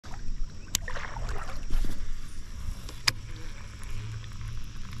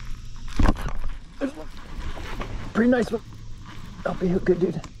Pretty nice one. I'll be a good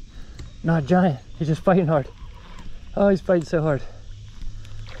dude. Not a giant. He's just fighting hard. Oh, he's fighting so hard.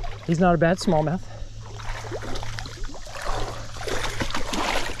 He's not a bad smallmouth.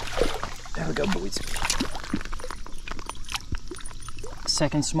 There we go, boys.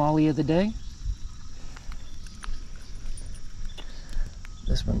 Second smallie of the day.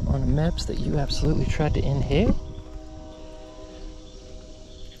 This one on a Mepps that you absolutely tried to inhale.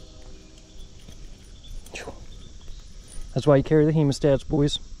 That's why you carry the hemostats,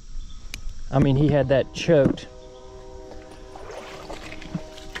 boys. I mean, he had that choked.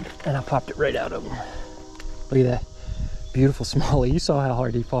 And I popped it right out of him. Look at that. Beautiful smallie. You saw how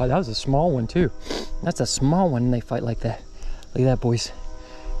hard he fought. That was a small one too. That's a small one and they fight like that. Look at that, boys.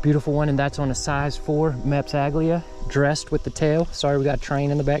 Beautiful one, and that's on a size 4 Mepps Aglia, dressed with the tail. Sorry, we got a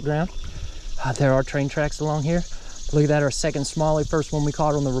train in the background. There are train tracks along here. Look at that, our second smallie. First one we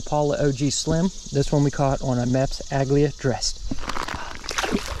caught on the Rapala OG Slim. This one we caught on a Mepps Aglia, dressed.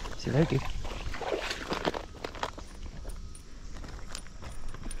 See there, dude.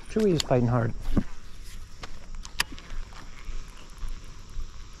 Chewy is fighting hard.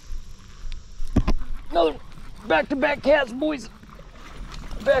 Another back-to-back cast, boys.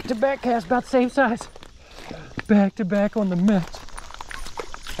 Back-to-back cast, about the same size. Back-to-back on the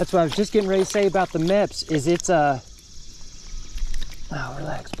Mepps. That's what I was just getting ready to say about the Mepps, is it's a... Oh,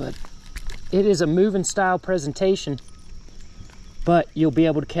 relax, bud. It is a moving style presentation, but you'll be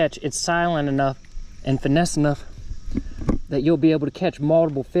able to catch, it's silent enough and finesse enough that you'll be able to catch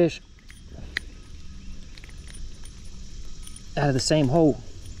multiple fish out of the same hole.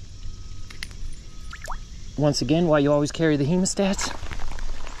 Once again, why you always carry the hemostats.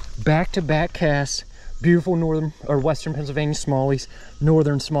 Back-to-back casts, beautiful northern or western Pennsylvania smallies,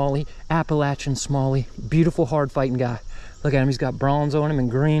 northern smallie, Appalachian smallie, beautiful hard fighting guy. Look at him, he's got bronze on him and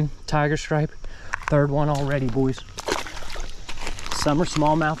green, tiger stripe. Third one already, boys. Summer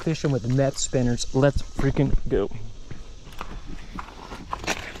smallmouth fishing with Mepps Spinners. Let's freaking go.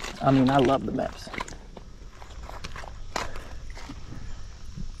 I mean, I love the Mepps.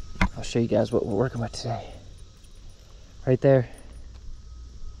 I'll show you guys what we're working with today. Right there.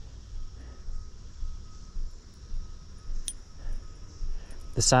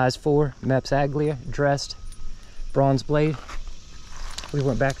 The size 4 Mepps Aglia, dressed, bronze blade. We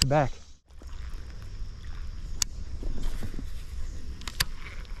went back to back.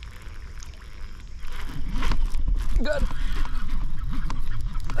 Got him.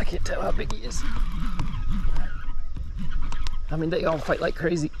 I can't tell how big he is. I mean, they all fight like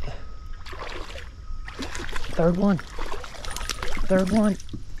crazy. Third one. Third one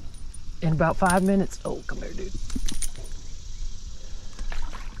in about 5 minutes. Oh, come here, dude.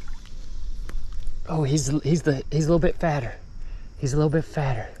 Oh, he's a little bit fatter. He's a little bit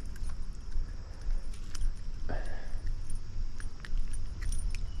fatter.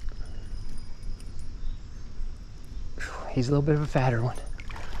 He's a little bit of a fatter one.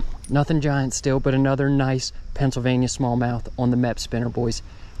 Nothing giant still, but another nice Pennsylvania smallmouth on the Mepps Spinner, boys.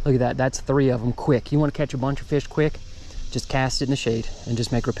 Look at that, that's 3 of them quick. You want to catch a bunch of fish quick? Just cast it in the shade and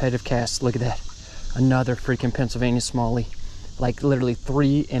just make repetitive casts. Look at that. Another freaking Pennsylvania smallie. Like literally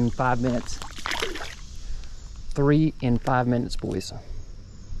 3 in 5 minutes. 3 in 5 minutes, boys.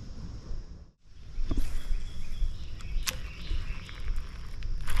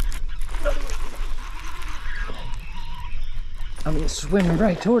 I mean, it's swimming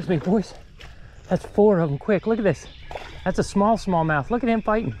right towards me, boys. That's 4 of them quick. Look at this. That's a smallmouth. Look at him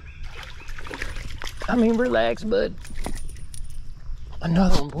fighting. I mean, relax, bud.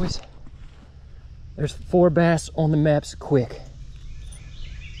 Another one, boys. There's 4 bass on the Mepps quick.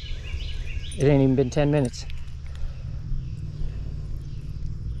 It ain't even been 10 minutes.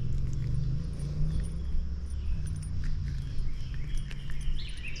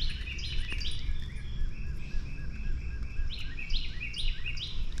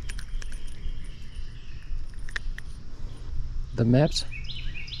 The Mepps,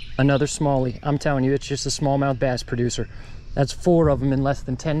 another smallie. I'm telling you, it's just a smallmouth bass producer. That's 4 of them in less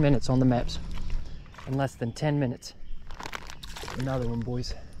than 10 minutes on the Mepps. In less than 10 minutes. Another one,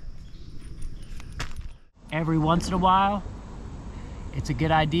 boys. Every once in a while, it's a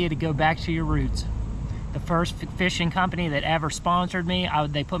good idea to go back to your roots. The first fishing company that ever sponsored me,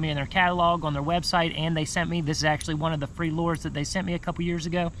 they put me in their catalog on their website, and they sent me, this is actually one of the free lures that they sent me a couple years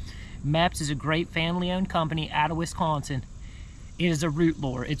ago. Mepps is a great family-owned company out of Wisconsin. It is a root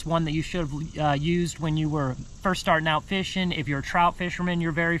lure. It's one that you should have used when you were first starting out fishing. If you're a trout fisherman,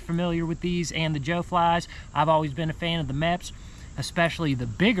 you're very familiar with these and the Joe flies. I've always been a fan of the Mepps, especially the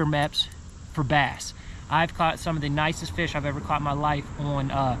bigger Mepps for bass. I've caught some of the nicest fish I've ever caught in my life on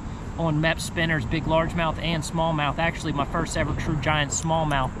on Mepps Spinners, big largemouth and smallmouth. Actually, my first ever true giant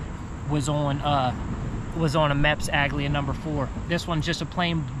smallmouth was on a Mepps Aglia number 4. This one's just a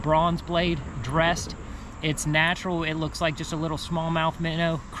plain bronze blade, dressed. It's natural. It looks like just a little smallmouth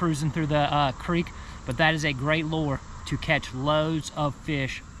minnow cruising through the creek, but that is a great lure to catch loads of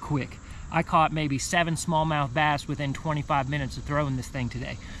fish quick. I caught maybe 7 smallmouth bass within 25 minutes of throwing this thing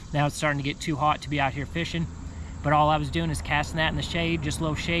today. Now it's starting to get too hot to be out here fishing, but all I was doing is casting that in the shade, just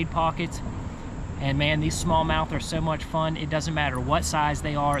little shade pockets. And man, these smallmouth are so much fun. It doesn't matter what size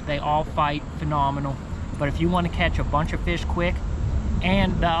they are, they all fight phenomenal. But if you want to catch a bunch of fish quick,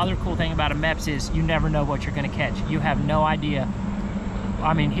 and the other cool thing about a Mepps is you never know what you're going to catch. You have no idea.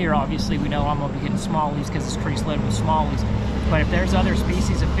 I mean, here obviously we know I'm going to be getting smallies because this creek's loaded with smallies. But if there's other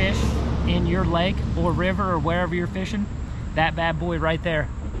species of fish in your lake or river or wherever you're fishing, that bad boy right there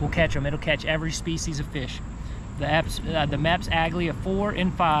will catch them. It'll catch every species of fish. The Mepps Aglia 4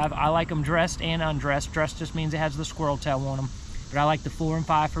 and 5, I like them dressed and undressed. Dressed just means it has the squirrel tail on them. But I like the 4 and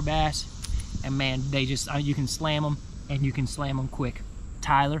 5 for bass. And man, they just, you can slam them, and you can slam them quick.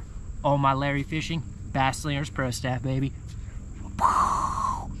 Tyler, All My Larry Fishing, Bass Slingers Pro Staff, baby.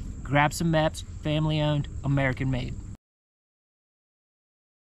 Grab some Mepps, family owned, American made.